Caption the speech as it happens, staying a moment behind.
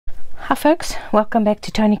Hi folks, welcome back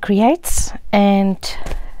to Toni Creates, and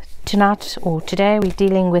tonight or today we're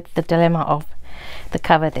dealing with the dilemma of the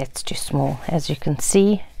cover that's too small. As you can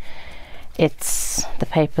see, the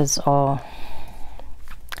papers are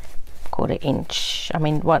 1/4 inch. I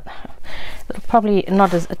mean, probably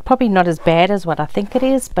not as bad as what I think it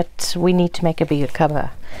is, but we need to make a bigger cover.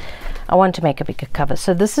 I want to make a bigger cover.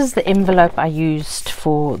 So this is the envelope I used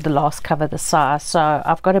for the last cover, the size. So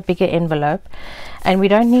I've got a bigger envelope, and we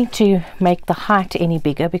don't need to make the height any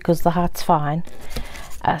bigger because the height's fine.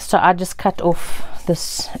 So I just cut off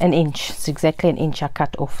this an inch. It's exactly an inch I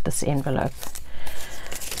cut off this envelope,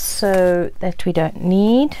 so that we don't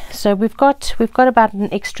need. So we've got about an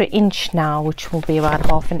extra inch now, which will be about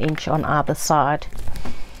 1/2 inch on either side.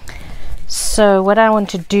 So what I want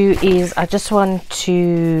to do is I just want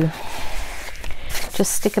to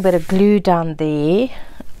stick a bit of glue down there.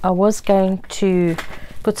 I was going to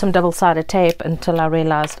put some double-sided tape until I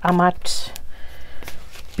realized I might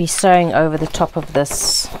be sewing over the top of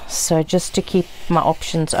this, so just to keep my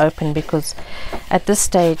options open, because at this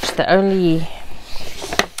stage the only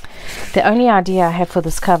idea I have for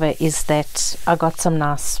this cover is that I got some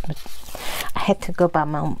nice, I had to go buy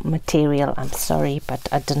my material, I'm sorry, but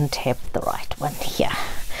I didn't have the right one here.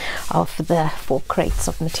 Of the 4 crates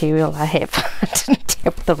of material I have, I didn't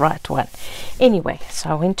have the right one. Anyway, so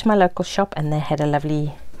I went to my local shop and they had a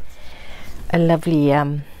lovely a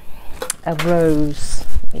rose.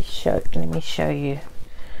 Let me show you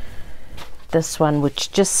this one,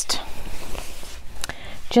 which just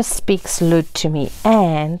speaks Lud to me,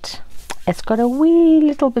 and it's got a wee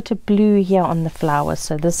little bit of blue here on the flower.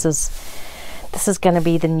 So this is going to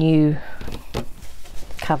be the new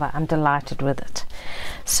cover. I'm delighted with it.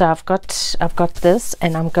 So I've got this,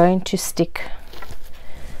 and I'm going to stick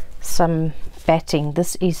some batting.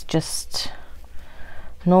 This is just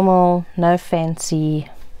normal, no fancy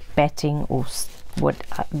batting, or what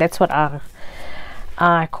that's what I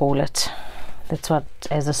call it. That's what,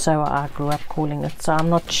 as a sewer, I grew up calling it. So I'm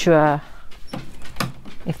not sure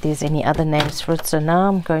if there's any other names for it. So now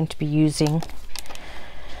I'm going to be using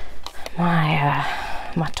my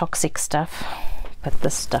toxic stuff, but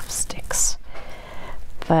this stuff sticks.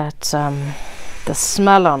 But the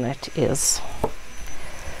smell on it is,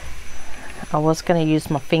 I was going to use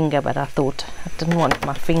my finger, but I thought I didn't want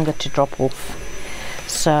my finger to drop off,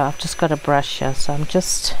 so I've just got a brush here. So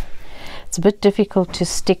it's a bit difficult to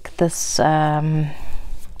stick this the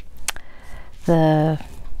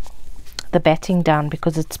batting down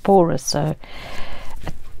because it's porous, so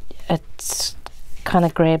it kind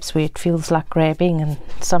of grabs where it feels like grabbing, and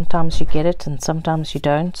sometimes you get it and sometimes you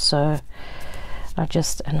don't. So I'm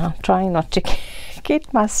trying not to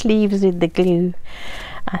get my sleeves in the glue.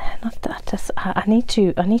 I need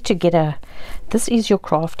to get a, this is your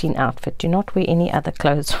crafting outfit. Do not wear any other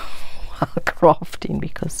clothes while crafting,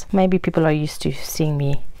 because maybe people are used to seeing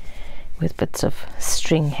me with bits of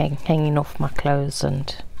string hanging off my clothes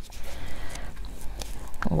and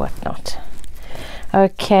whatnot.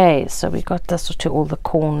 Okay, so we got this to all the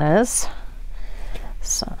corners.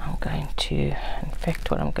 So I'm going to, in fact,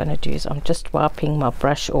 what I'm going to do is I'm just wiping my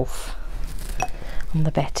brush off on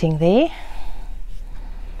the batting there,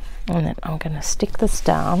 and then I'm going to stick this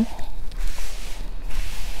down.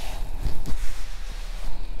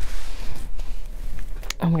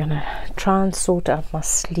 I'm going to try and sort out my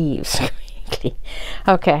sleeves quickly.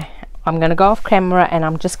 Okay, I'm going to go off camera and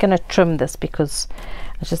I'm just going to trim this, because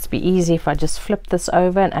it'll just be easy if I just flip this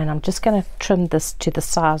over, and I'm just going to trim this to the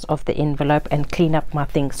size of the envelope and clean up my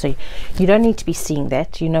things, so you don't need to be seeing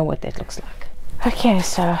that. You know what that looks like. Okay,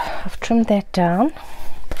 so I've trimmed that down,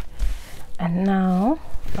 and now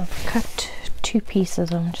I've cut 2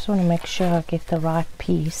 pieces. I just want to make sure I get the right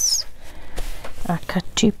piece. I cut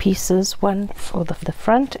 2 pieces, one for the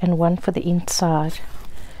front and one for the inside,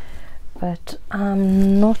 but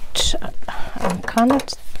I'm kind of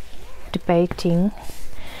debating.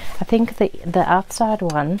 I think the outside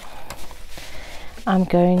one, I'm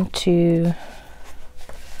going to, I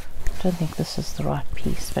don't think this is the right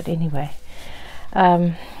piece, but anyway,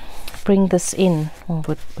 bring this in, or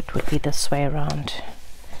it would be this way around.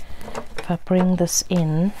 If I bring this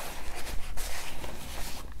in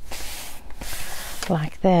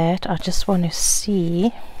like that, I just want to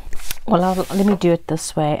see, well, let me do it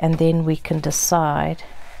this way, and then we can decide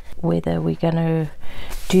whether we're going to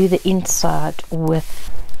do the inside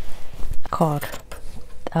with card,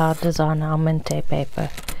 our design, our Minte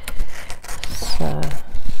paper. So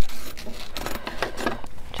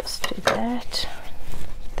just do that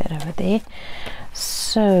over there.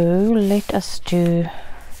 So let us do,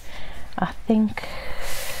 I think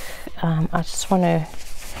I just want to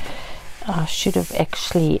I should have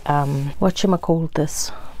actually whatchamacallit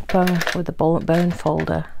this, bone with the bone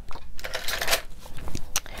folder.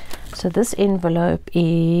 So this envelope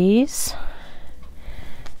is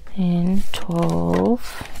in 12,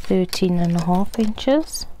 13.5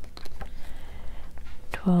 inches,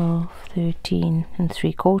 12, 13 and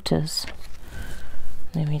 3/4.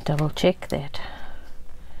 Let me double check that.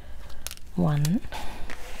 One.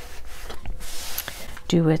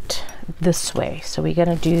 Do it this way. So we're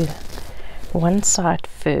going to do one side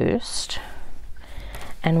first,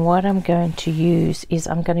 and what I'm going to use is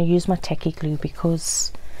I'm going to use my tacky glue,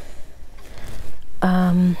 because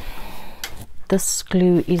this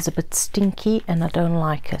glue is a bit stinky and I don't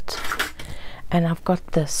like it. And I've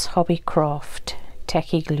got this Hobbycraft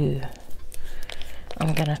tacky glue.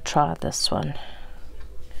 I'm going to try this one.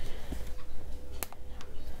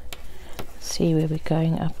 See where we're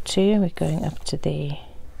going up to. We're going up to there.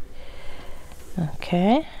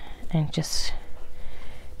 Okay, and just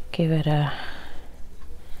give it a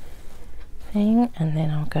thing, and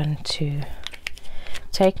then I'm going to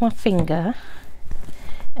take my finger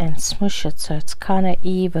and smush it so it's kind of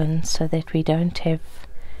even, so that we don't have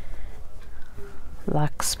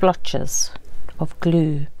like splotches of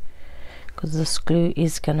glue, because this glue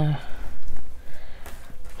is gonna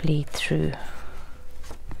bleed through.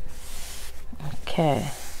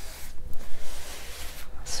 Okay,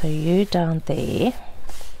 so you down there.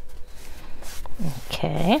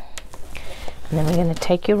 Okay, and then we're going to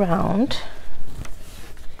take you round.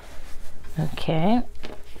 Okay,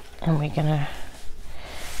 and we're going to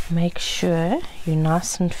make sure you're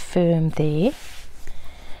nice and firm there.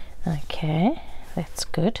 Okay, that's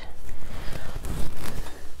good.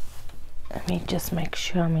 Let me just make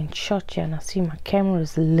sure I'm in shot here, and I see my camera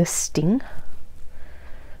is listing.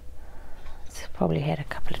 It's probably had a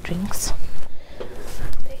couple of drinks.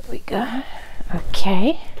 There we go.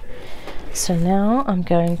 Okay, so now I'm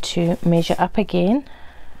going to measure up again,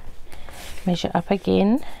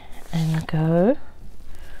 and go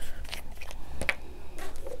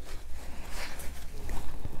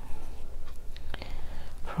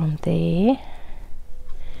from there,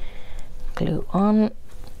 glue on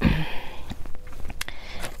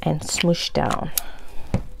and smoosh down.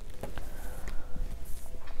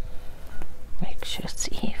 Make sure it's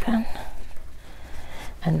even.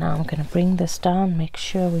 And now I'm going to bring this down, make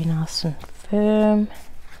sure we're nice and firm,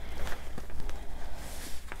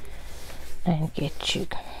 and get you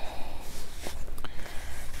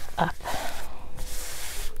up.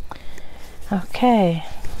 Okay,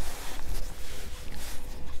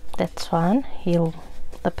 that's fine.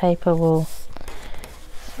 The paper will,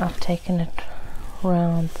 I've taken it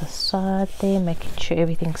round the side there, making sure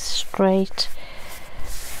everything's straight.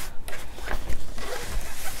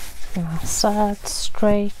 Side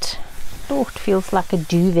straight. Oh, it feels like a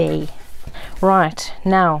duvet. Right,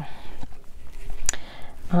 now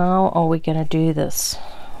how are we going to do this?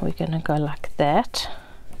 We're going to go like that,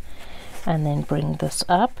 and then bring this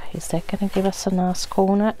up. Is that going to give us a nice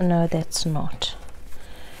corner? No, that's not.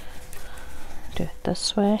 Do it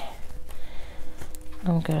this way.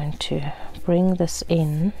 I'm going to bring this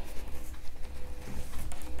in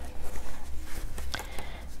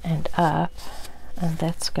and up, and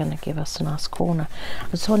that's going to give us a nice corner.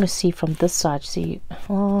 I just want to see from this side. See,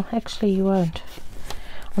 well, actually you won't.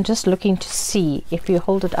 I'm just looking to see if you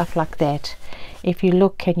hold it up like that. If you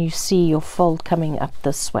look, can you see your fold coming up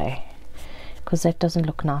this way? Because that doesn't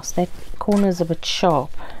look nice. That corner is a bit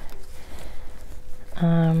sharp.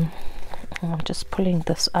 I'm just pulling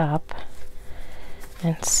this up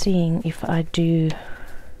and seeing if I do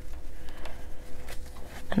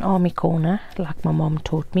an army corner like my mom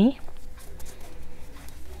taught me.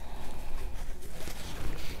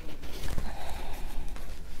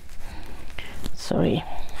 Sorry,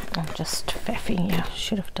 I'm just faffing here.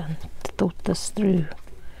 Should have thought this through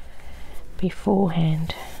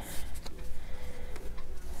beforehand.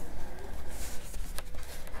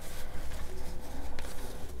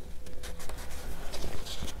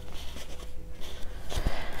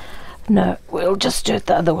 No, we'll just do it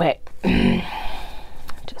the other way.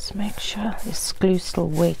 Just make sure this glue's still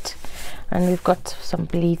wet, and we've got some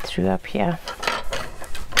bleed through up here.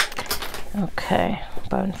 Okay,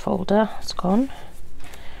 bone folder, it's gone.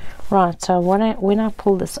 Right, so when I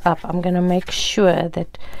pull this up, I'm going to make sure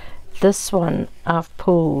that this one I've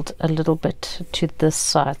pulled a little bit to this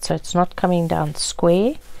side, so it's not coming down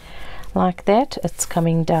square like that, it's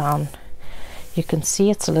coming down. You can see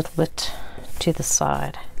it's a little bit to the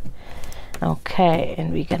side. Okay,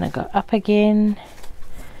 and we're going to go up again,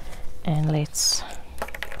 and let's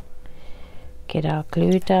get our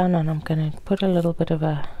glue down, and I'm going to put a little bit of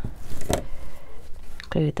a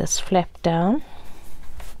glue this flap down,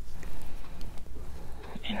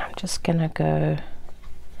 and I'm just gonna go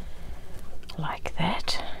like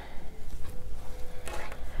that.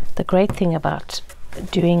 The great thing about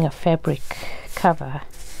doing a fabric cover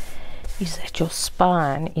is that your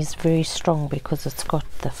spine is very strong because it's got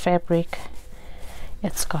the fabric,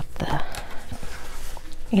 it's got the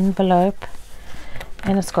envelope,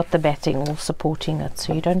 and it's got the batting all supporting it,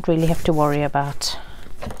 so you don't really have to worry about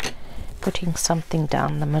putting something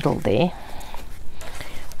down the middle there.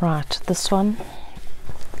 Right, this one,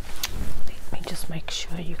 let me just make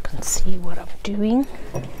sure you can see what I'm doing.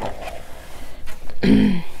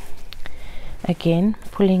 Again,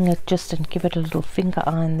 pulling it just and give it a little finger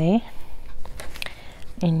iron there.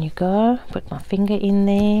 In you go, put my finger in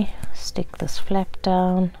there, stick this flap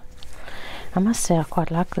down. I must say I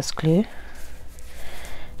quite like this glue.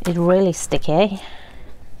 It's really sticky.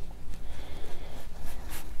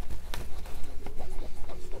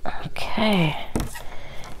 Okay,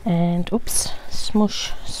 and oops,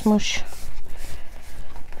 smoosh, smoosh.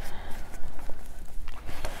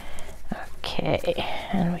 Okay,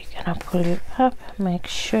 and we're gonna pull you up, make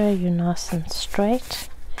sure you're nice and straight.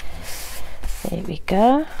 There we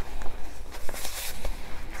go.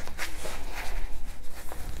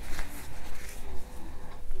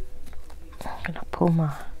 I'm gonna pull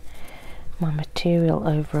my material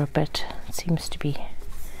over a bit. It seems to be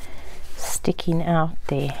sticking out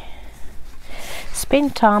there.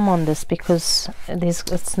 Spend time on this because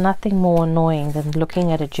it's nothing more annoying than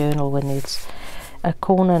looking at a journal when there's a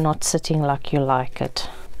corner not sitting like you like it.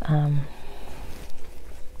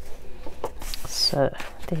 So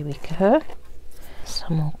there we go.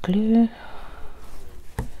 Some more glue.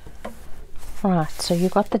 Right, so you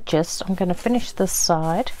got the gist. I'm going to finish this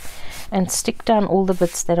side and stick down all the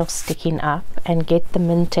bits that are sticking up and get the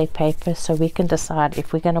Minte paper so we can decide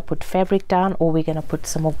if we're going to put fabric down or we're going to put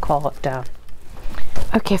some more card down.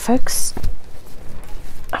 Okay folks,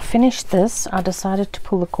 I finished this. I decided to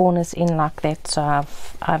pull the corners in like that, so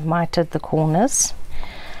I've mitered the corners,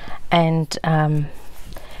 and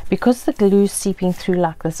because the glue's seeping through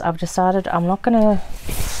like this, I've decided I'm not gonna,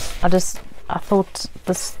 I thought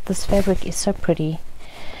this fabric is so pretty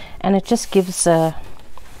and it just gives a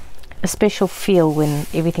special feel when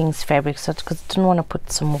everything's fabric, so because I didn't want to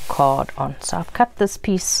put some more card on, so I've cut this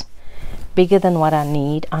piece bigger than what I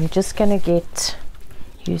need. I'm just gonna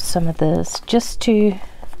use some of this just to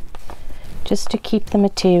keep the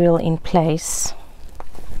material in place.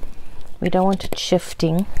 We don't want it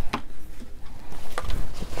shifting,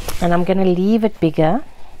 and I'm going to leave it bigger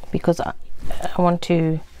because I want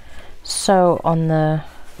to sew on the,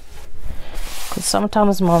 because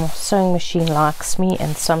sometimes my sewing machine likes me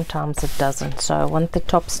and sometimes it doesn't, so I want the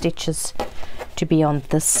top stitches to be on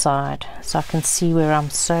this side so I can see where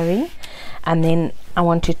I'm sewing, and then I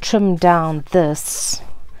want to trim down this,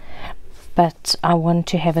 but I want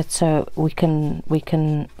to have it so we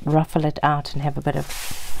can ruffle it out and have a bit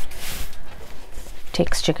of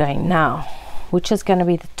texture going. Now, which is going to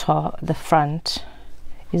be the front?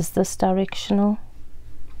 Is this directional?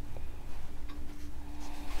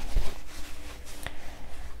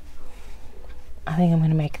 I think I'm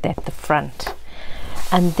going to make that the front.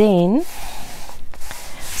 And then,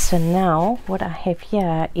 so now what I have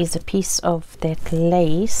here is a piece of that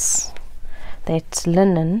lace, that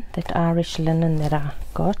linen, that Irish linen that I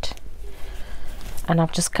got, and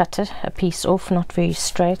I've just cut it a piece off, not very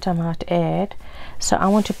straight I might add. So I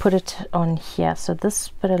want to put it on here, so this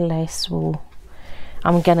bit of lace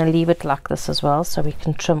I'm going to leave it like this as well so we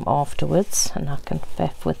can trim afterwards and I can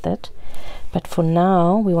faff with it, but for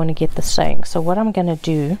now we want to get the sewing. So what I'm going to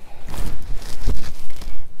do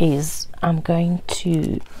is I'm going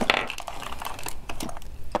to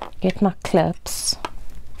get my clips,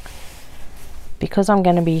 because I'm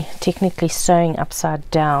going to be technically sewing upside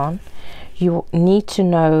down. You need to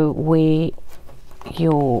know where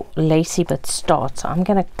your lacy bit starts. So I'm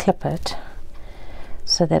going to clip it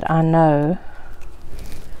so that I know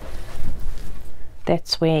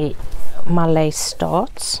that's where my lace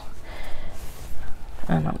starts,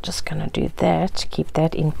 and I'm just going to do that, keep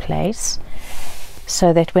that in place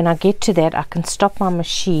so that when I get to that I can stop my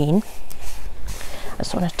machine. I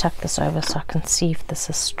just want to tuck this over so I can see if this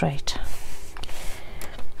is straight.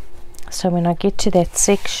 So when I get to that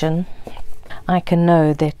section I can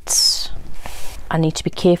know that I need to be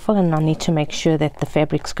careful and I need to make sure that the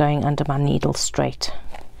fabric's going under my needle straight.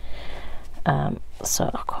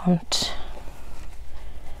 So I can't,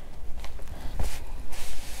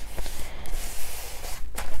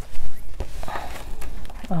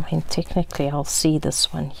 I mean technically I'll see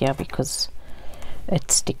this one here because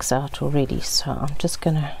it sticks out already, so I'm just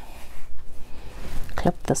gonna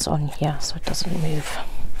clip this on here so it doesn't move.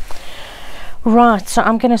 Right, so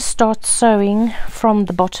I'm going to start sewing from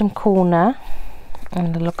the bottom corner,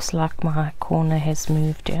 and it looks like my corner has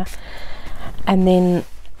moved here, and then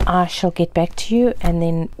I shall get back to you, and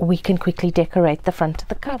then we can quickly decorate the front of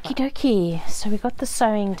the cover. Okie dokie, so we got the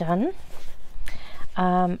sewing done.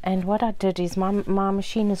 And what I did is my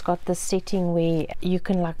machine has got this setting where you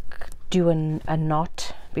can like do a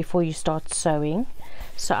knot before you start sewing.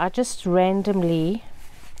 So I just randomly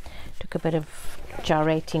took a bit of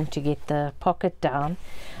gyrating to get the pocket down,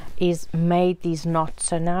 made these knots.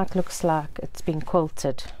 So now it looks like it's been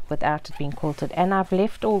quilted without it being quilted, and I've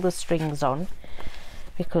left all the strings on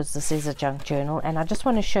because this is a junk journal. And I just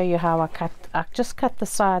want to show you how I just cut the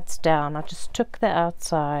sides down. I just took the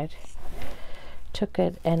outside, took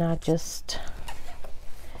it, and I just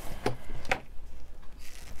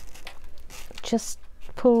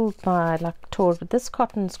pulled my tore, but this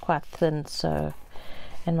cotton's quite thin, so,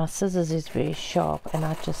 and my scissors is very sharp, and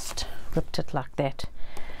I just ripped it like that,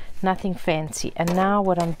 nothing fancy. And now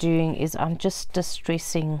what I'm doing is I'm just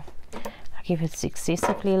distressing. Like if it's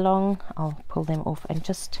excessively long, I'll pull them off, and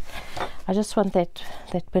I just want that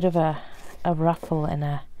bit of a ruffle, and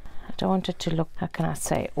I don't want it to look, how can I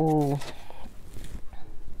say, all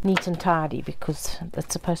neat and tidy, because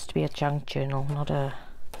it's supposed to be a junk journal, not a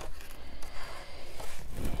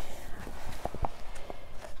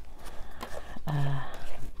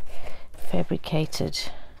fabricated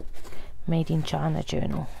made in China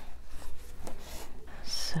journal.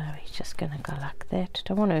 So we're just gonna go like that.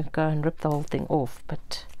 Don't want to go and rip the whole thing off,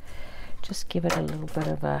 but just give it a little bit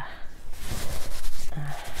of a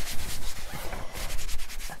I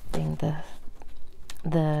think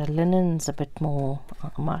the linen's a bit more, I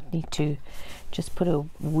might need to just put a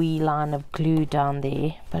wee line of glue down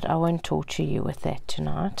there, but I won't torture you with that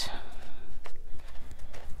tonight.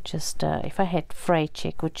 Just if I had fray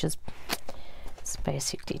check, which is, it's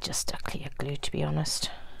basically just a clear glue, to be honest,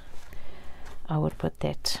 I would put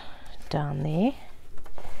that down there.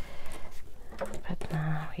 But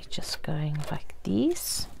now we're just going like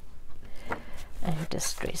this and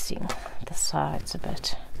distressing the sides a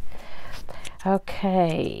bit.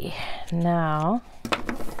 Okay, now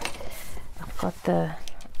I've got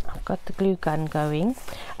the glue gun going.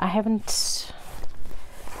 I haven't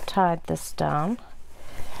tied this down.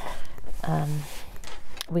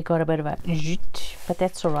 We got a bit of a zhut, but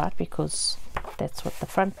that's all right, because that's what the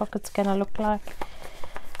front pocket's gonna look like,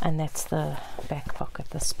 and that's the back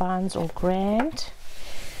pocket. The spine's all grand.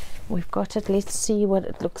 We've got it. Let's see what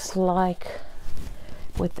it looks like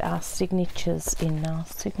with our signatures in. Our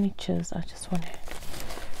signatures, I just want to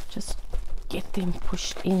just get them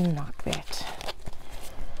pushed in like that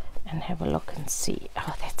and have a look and see.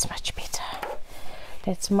 Oh, that's much better.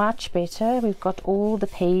 That's much better. We've got all the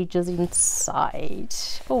pages inside.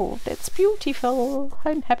 Oh, that's beautiful.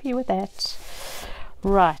 I'm happy with that.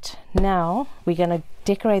 Right, now we're going to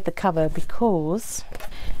decorate the cover, because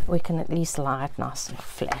we can at least lie it nice and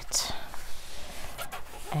flat.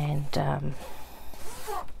 And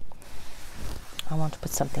I want to put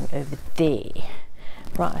something over there.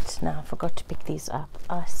 Right, now I forgot to pick these up.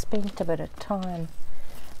 I spent a bit of time.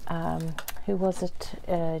 Who was it?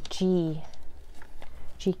 Gi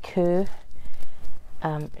Kerr.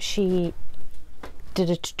 She did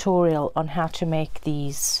a tutorial on how to make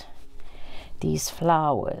these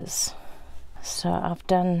flowers. So I've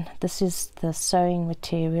done, this is the sewing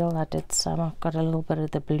material. I did some. I've got a little bit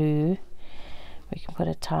of the blue. We can put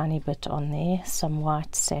a tiny bit on there. Some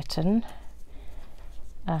white satin,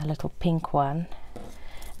 a little pink one.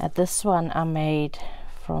 This one I made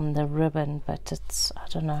from the ribbon, but it's, I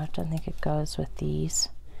don't know, I don't think it goes with these.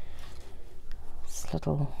 It's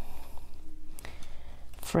little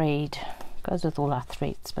frayed, goes with all our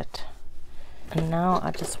threads. But and now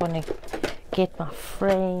I just want to get my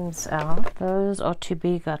frames out. Those are too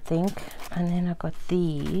big, I think. And then I got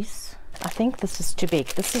these. I think this is too big.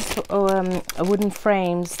 This is wooden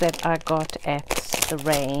frames that I got at the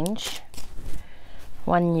range.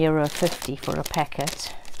 €1.50 for a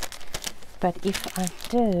packet. But if I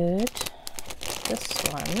did this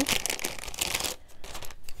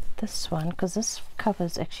one, because this cover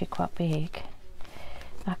is actually quite big,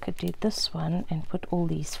 I could do this one and put all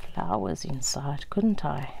these flowers inside, couldn't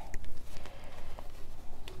I?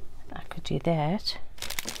 I could do that,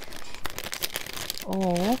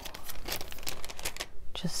 or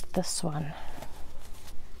just this one.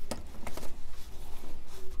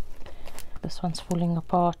 This one's falling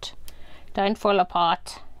apart. Don't fall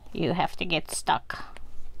apart, you have to get stuck.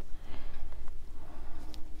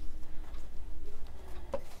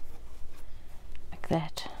 Like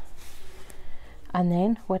that. And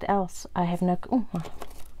then what else? I have no, oh,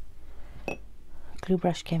 my glue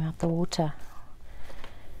brush came out the water.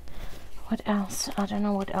 What else? I don't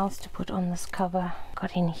know what else to put on this cover.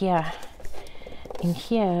 Got in here,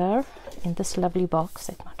 in this lovely box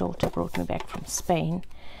that my daughter brought me back from Spain,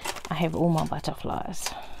 I have all my butterflies.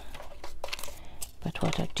 But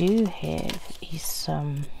what I do have is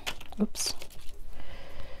some, oops,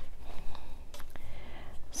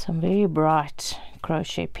 some very bright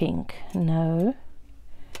crochet pink. No,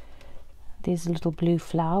 there's a little blue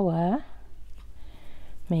flower,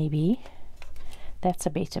 maybe that's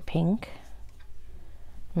a better pink,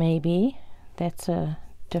 maybe that's a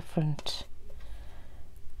different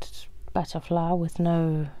butterfly with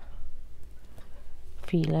no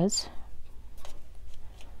feelers.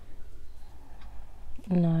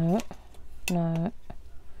 No, oh,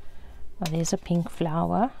 there's a pink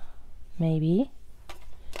flower, maybe.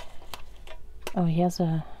 Oh, here's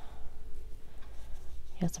a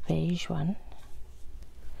beige one.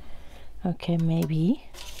 Okay, maybe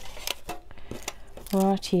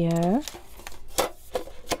right here.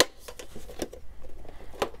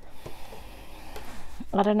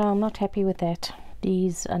 I don't know, I'm not happy with that.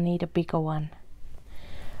 These, I need a bigger one.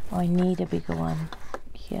 I need a bigger one.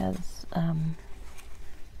 Here's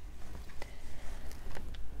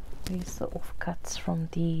these are offcuts from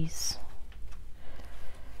these.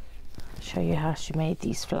 I'll show you how she made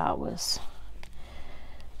these flowers.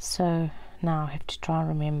 So now I have to try and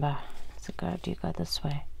remember. So do you go this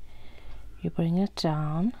way? You bring it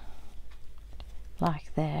down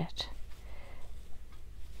like that.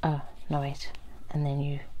 Oh no, wait, and then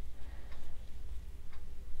you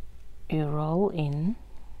roll in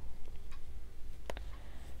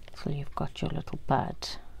till you've got your little bud.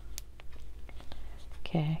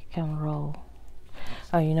 Okay, come roll.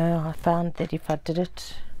 Oh, you know, I found that if I did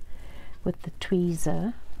it with the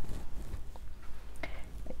tweezer,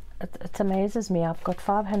 it amazes me. I've got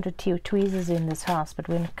 500 tweezers in this house, but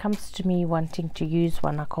when it comes to me wanting to use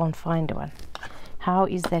one, I can't find one. How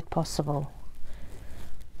is that possible?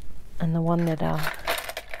 And the one that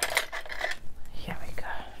here we go.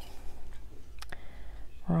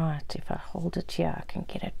 Right, if I hold it here, I can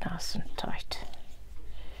get it nice and tight.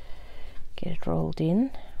 Get it rolled in,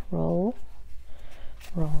 roll,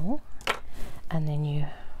 and then you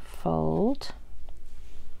fold.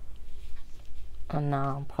 And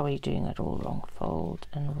now I'm probably doing it all wrong. Fold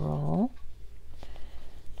and roll,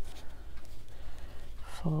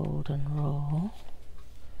 fold and roll,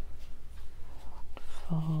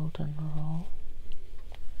 fold and roll.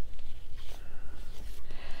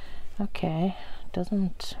 Okay,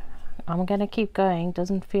 I'm gonna keep going.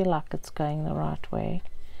 Doesn't feel like it's going the right way.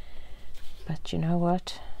 But you know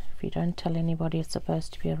what? If you don't tell anybody it's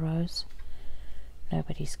supposed to be a rose,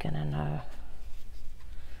 nobody's gonna know.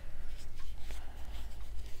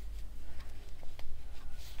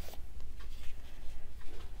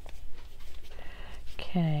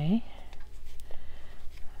 Okay.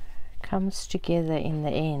 Comes together in the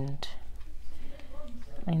end.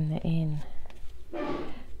 And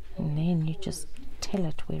then you just tell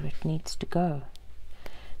it where it needs to go.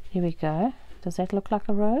 Here we go. Does that look like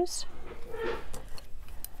a rose?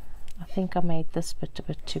 I think I made this bit a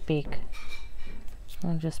bit too big.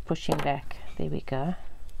 I'm just pushing back. There we go.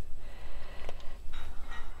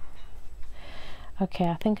 Okay,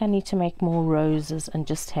 I think I need to make more roses and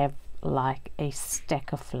just have like a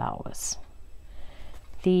stack of flowers.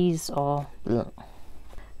 These are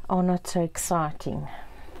not so exciting.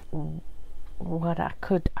 What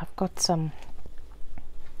I've got some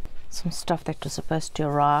stuff that was supposed to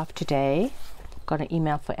arrive today. Got an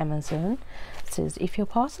email for Amazon. It says if your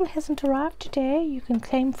parcel hasn't arrived today, you can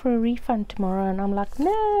claim for a refund tomorrow. And I'm like,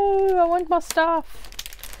 no, I want my stuff.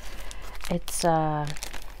 It's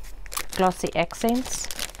glossy accents,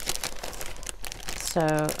 so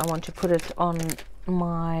I want to put it on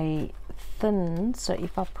my thin. So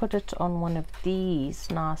if I put it on one of these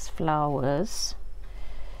nice flowers,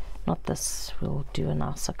 not this, we'll do a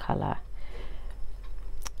nicer color,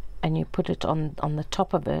 and you put it on the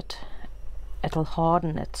top of it, it'll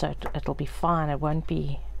harden it, so it'll be fine. It won't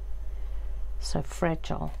be so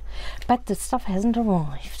fragile. But the stuff hasn't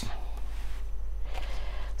arrived,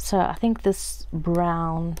 so I think this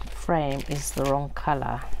brown frame is the wrong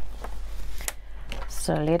color.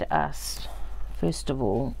 So let us first of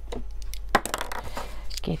all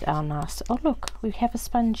get our nice, oh look, we have a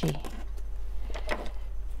spongy.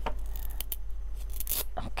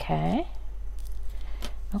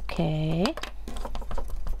 Okay,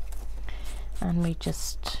 and we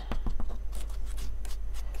just,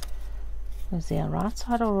 is there a right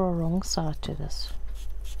side or a wrong side to this?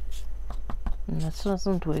 And this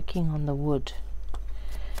wasn't working on the wood.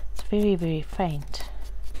 very, very faint.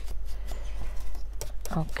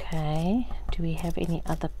 Okay, do we have any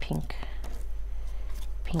other pink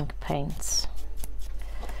paints?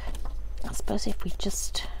 I suppose if we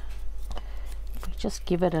just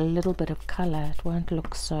give it a little bit of color, it won't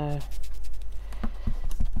look so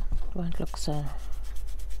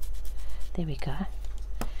there we go.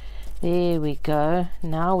 There we go.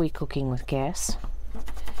 Now we're cooking with gas.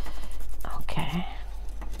 Okay.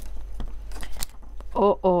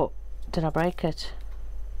 Oh, did I break it?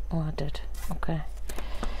 Oh, I did. Okay.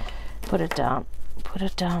 Put it down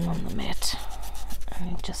on the mat, and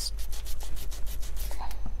you just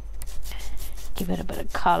give it a bit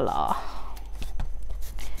of color.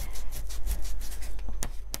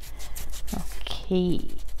 Okay.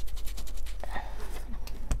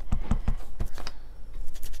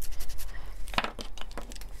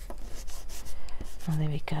 Oh, there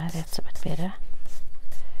we go, that's a bit better.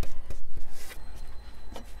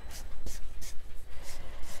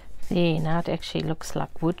 There, now it actually looks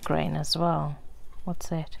like wood grain as well. What's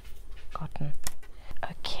that? Cotton.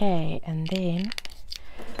 Okay, and then,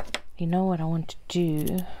 you know what I want to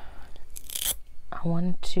do? I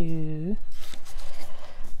want to...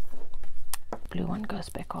 blue one goes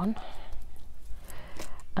back on.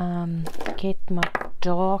 Get my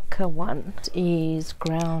darker one. It is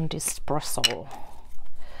ground espresso.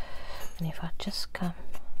 And if I just come,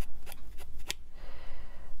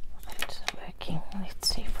 it's working. Let's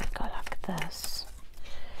see if we go like this,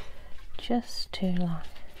 just to like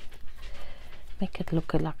make it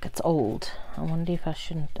look like it's old. I wonder if I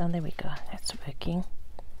shouldn't. Oh, there we go. That's working.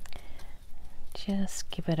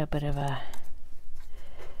 Just give it a bit of a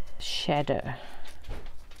shadow.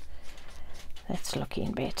 That's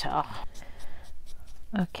looking better.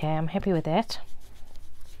 Okay, I'm happy with that.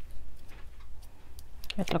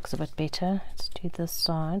 It looks a bit better. Let's do this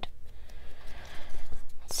side.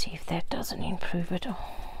 Let's see if that doesn't improve it. Oh,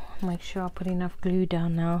 make sure I put enough glue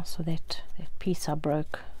down now so that piece I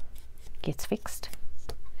broke gets fixed.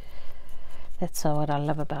 That's what I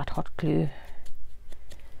love about hot glue.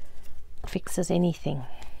 It fixes anything.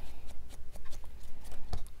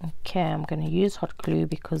 Okay, I'm going to use hot glue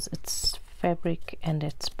because it's fabric and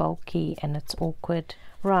it's bulky and it's awkward.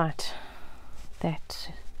 Right,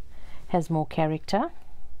 that has more character.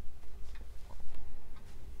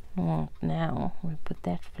 Well, now we put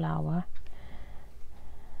that flower.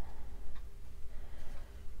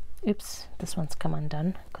 Oops, this one's come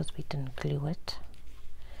undone because we didn't glue it.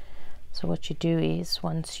 So what you do is,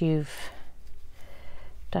 once you've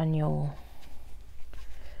done your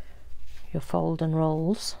fold and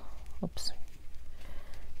rolls, oops,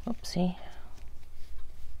 oopsie,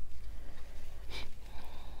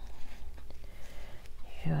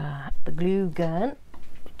 the glue gun,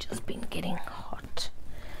 which has been getting hot,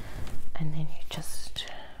 and then you just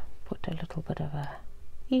put a little bit of a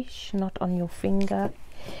ish, not on your finger.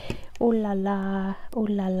 Oh la la, oh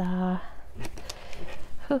la la,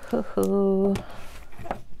 hoo hoo hoo.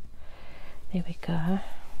 There we go.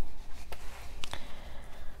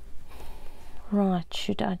 Right,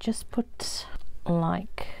 should I just put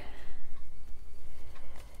like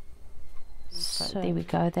so? There we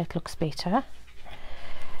go, that looks better.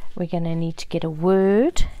 We're going to need to get a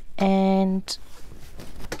word, and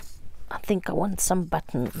I think I want some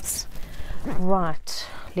buttons. Right,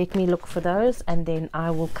 let me look for those and then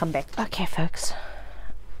I will come back. Okay folks,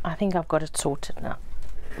 I think I've got it sorted now.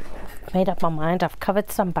 I've made up my mind. I've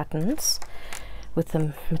covered some buttons with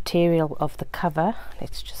the material of the cover.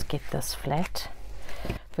 Let's just get this flat.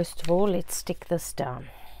 First of all, let's stick this down.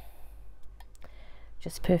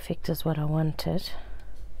 Just perfect as what I wanted.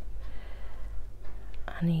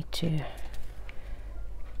 I need to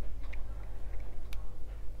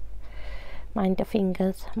mind the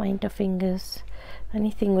fingers, mind the fingers.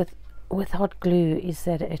 Anything with hot glue is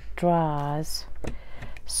that it dries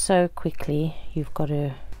so quickly. You've got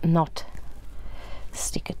to not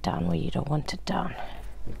stick it down where you don't want it down.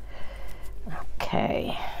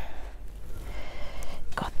 Okay,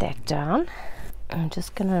 got that down. I'm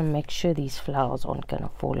just gonna make sure these flowers aren't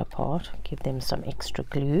gonna fall apart. Give them some extra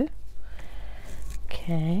glue.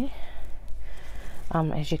 Okay,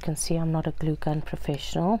 as you can see, I'm not a glue gun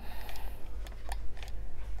professional.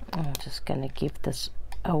 I'm just gonna give this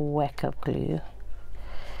a whack of glue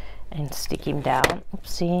and stick him down.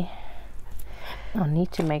 Oopsie. I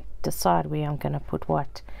need to decide where I'm gonna put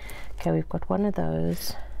what. Okay, we've got one of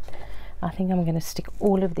those. I think I'm gonna stick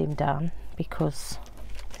all of them down because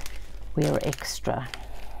we're extra.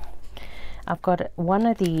 I've got one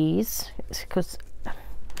of these because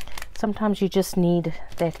sometimes you just need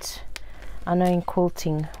that. I know in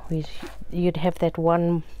quilting you'd have that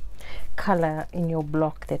one color in your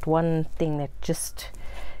block, that one thing that just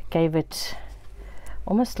gave it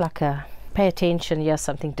almost like a pay attention, yeah,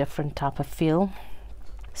 something different type of feel.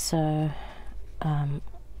 So I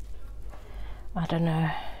don't know,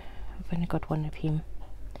 I've only got one of him.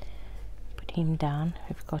 Put him down.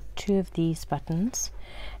 We've got 2 of these buttons,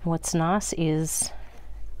 and what's nice is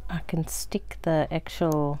I can stick the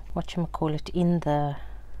actual whatchamacallit in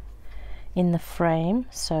the frame,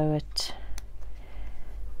 so it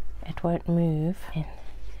won't move. And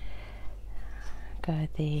go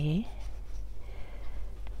there.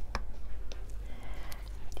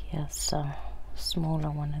 Here's a smaller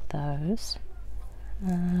one of those.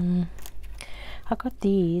 I got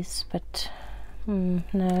these, but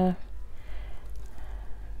no,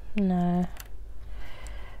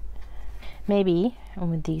 maybe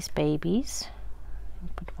with these babies.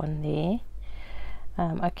 Put one there.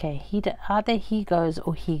 Okay, either he goes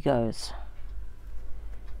or he goes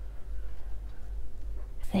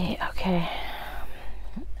there. Okay,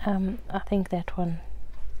 I think that one,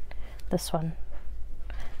 this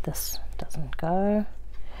doesn't go.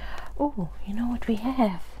 Oh, you know what we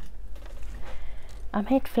have? I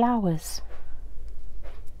made flowers.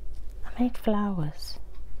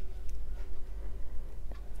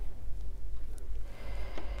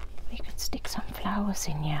 We could stick some flowers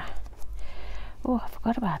in here. Oh, I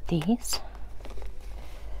forgot about these.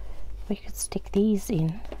 We could stick these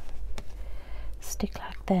in. Stick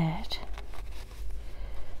like that.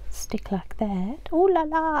 Stick like that. Oh la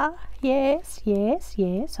la! Yes, yes,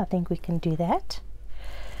 yes. I think we can do that.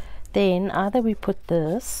 Then either we put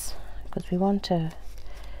this, because we want a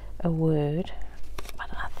word, but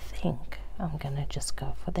I think I'm gonna just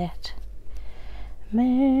go for that.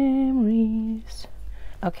 Memories.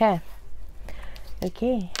 Okay, we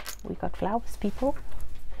got flowers, people.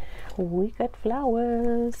 We got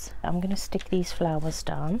flowers. I'm gonna stick these flowers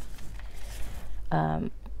down.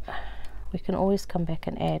 We can always come back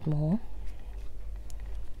and add more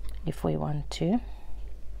if we want to.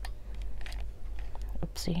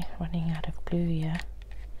 Oopsie, running out of glue here.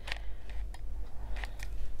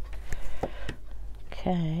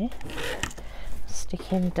 Okay, stick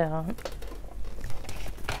him down.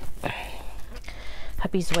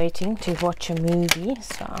 Hubby's waiting to watch a movie,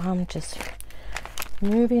 so I'm just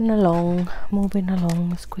moving along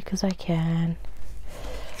as quick as I can.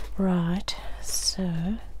 Right,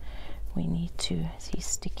 so we need to, is he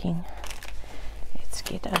sticking? Let's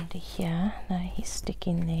get under here. No, he's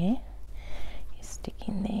sticking there.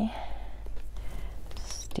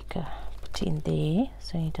 Sticker put in there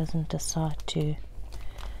so he doesn't decide to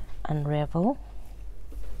unravel.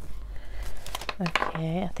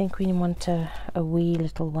 Okay, I think we want a wee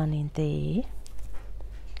little one in there.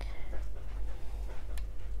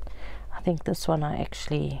 I think this one I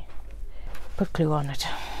actually put glue on it.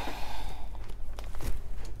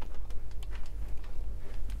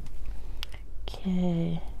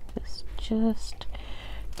 Okay, just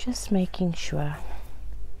making sure.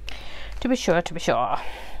 To be sure.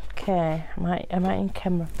 Okay, am I in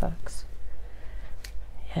camera, folks?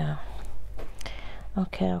 Yeah.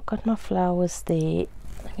 Okay, I've got my flowers there.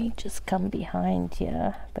 Let me just come behind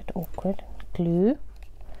here. A bit awkward. Glue.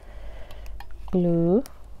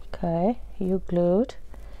 Okay, you glued,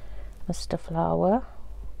 Mr. Flower.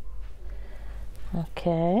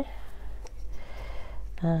 Okay.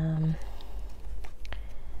 And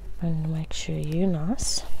make sure you're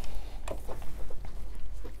nice.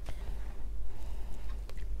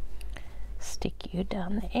 Stick you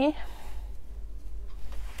down there.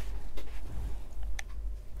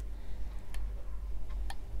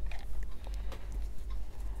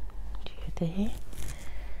 You there.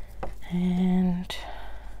 And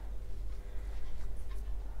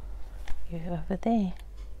you over there.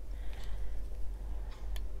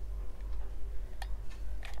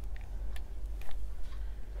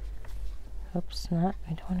 Oops, no,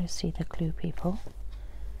 we don't want to see the glue, people.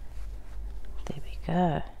 There we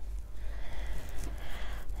go.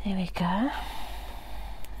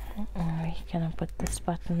 We're gonna put this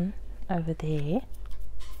button over there,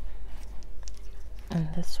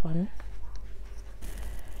 and this one,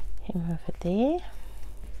 him over there,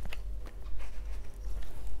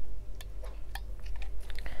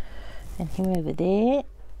 and him over there.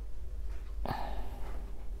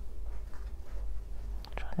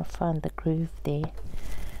 Trying to find the groove there.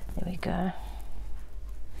 There we go.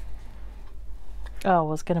 Oh, I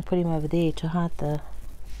was going to put him over there to hide the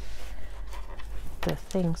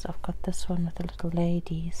things. I've got this one with the little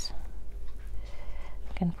ladies.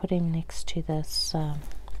 I can put him next to this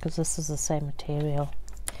because this is the same material.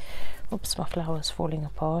 Oops, my flower's falling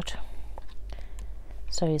apart.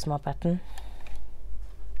 So here's my button.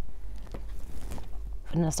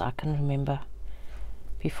 goodness I can remember.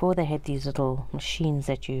 Before they had these little machines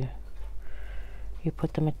that you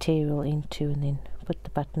put the material into and then put the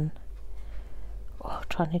button. Oh,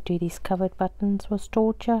 trying to do these covered buttons was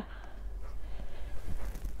torture.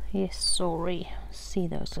 Yes, sorry. See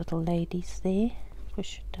those little ladies there?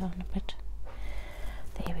 Push it down a bit.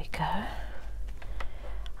 There we go.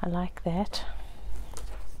 I like that.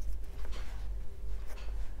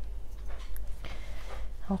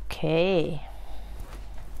 Okay.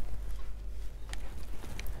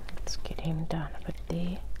 Let's get him down a bit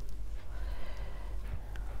there.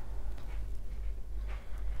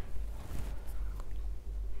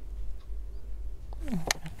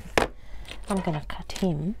 I'm gonna cut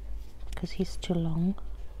him because he's too long.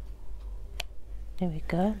 There we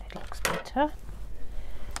go, that looks better.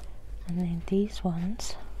 And then these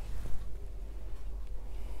ones,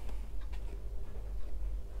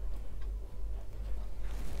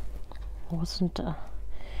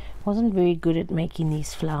 wasn't very good at making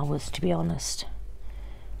these flowers, to be honest.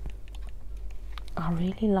 I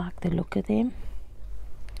really like the look of them.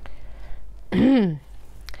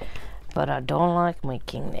 But I don't like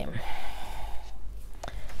making them.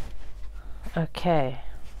 Okay,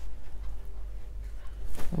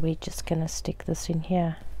 we're just gonna stick this in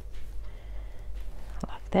here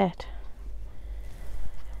like that.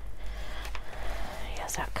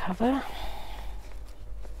 Here's our cover.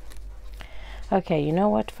 Okay, you know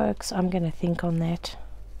what, folks, I'm gonna think on that.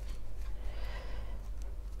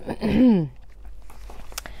 I'm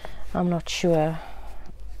not sure.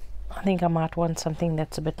 I think I might want something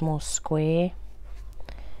that's a bit more square.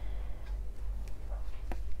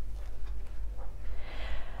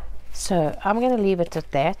 So I'm going to leave it at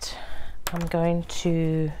that. I'm going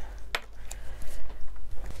to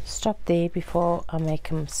stop there before I make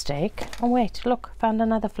a mistake. Oh wait, look, found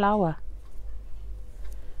another flower.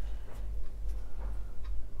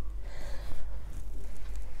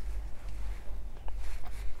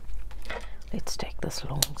 Let's take this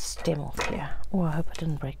long stem off here. Oh, I hope I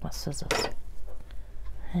didn't break my scissors.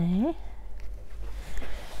 Hey? Let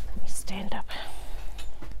me stand up.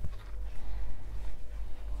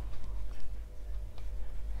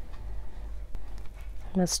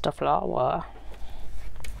 Mr. Flower.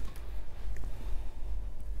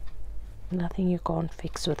 Nothing you can't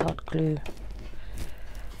fix without glue.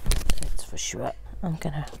 That's for sure. I'm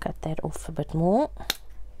gonna cut that off a bit more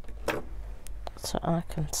so I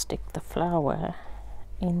can stick the flower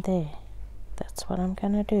in there. That's what I'm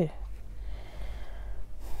gonna do.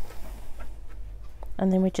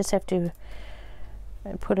 And then we just have to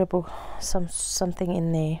put something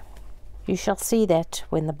in there. You shall see that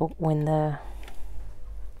when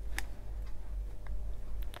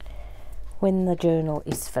the journal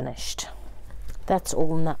is finished. That's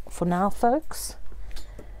all for now, folks.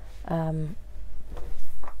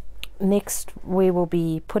 Next we will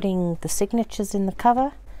be putting the signatures in the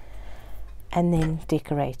cover and then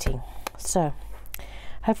decorating. So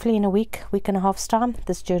hopefully in a week and a half's time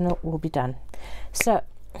this journal will be done. So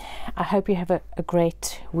I hope you have a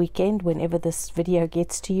great weekend whenever this video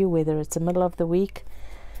gets to you, whether it's the middle of the week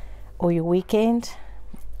or your weekend.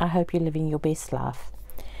 I hope you're living your best life.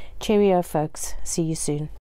 Cheerio, folks. See you soon.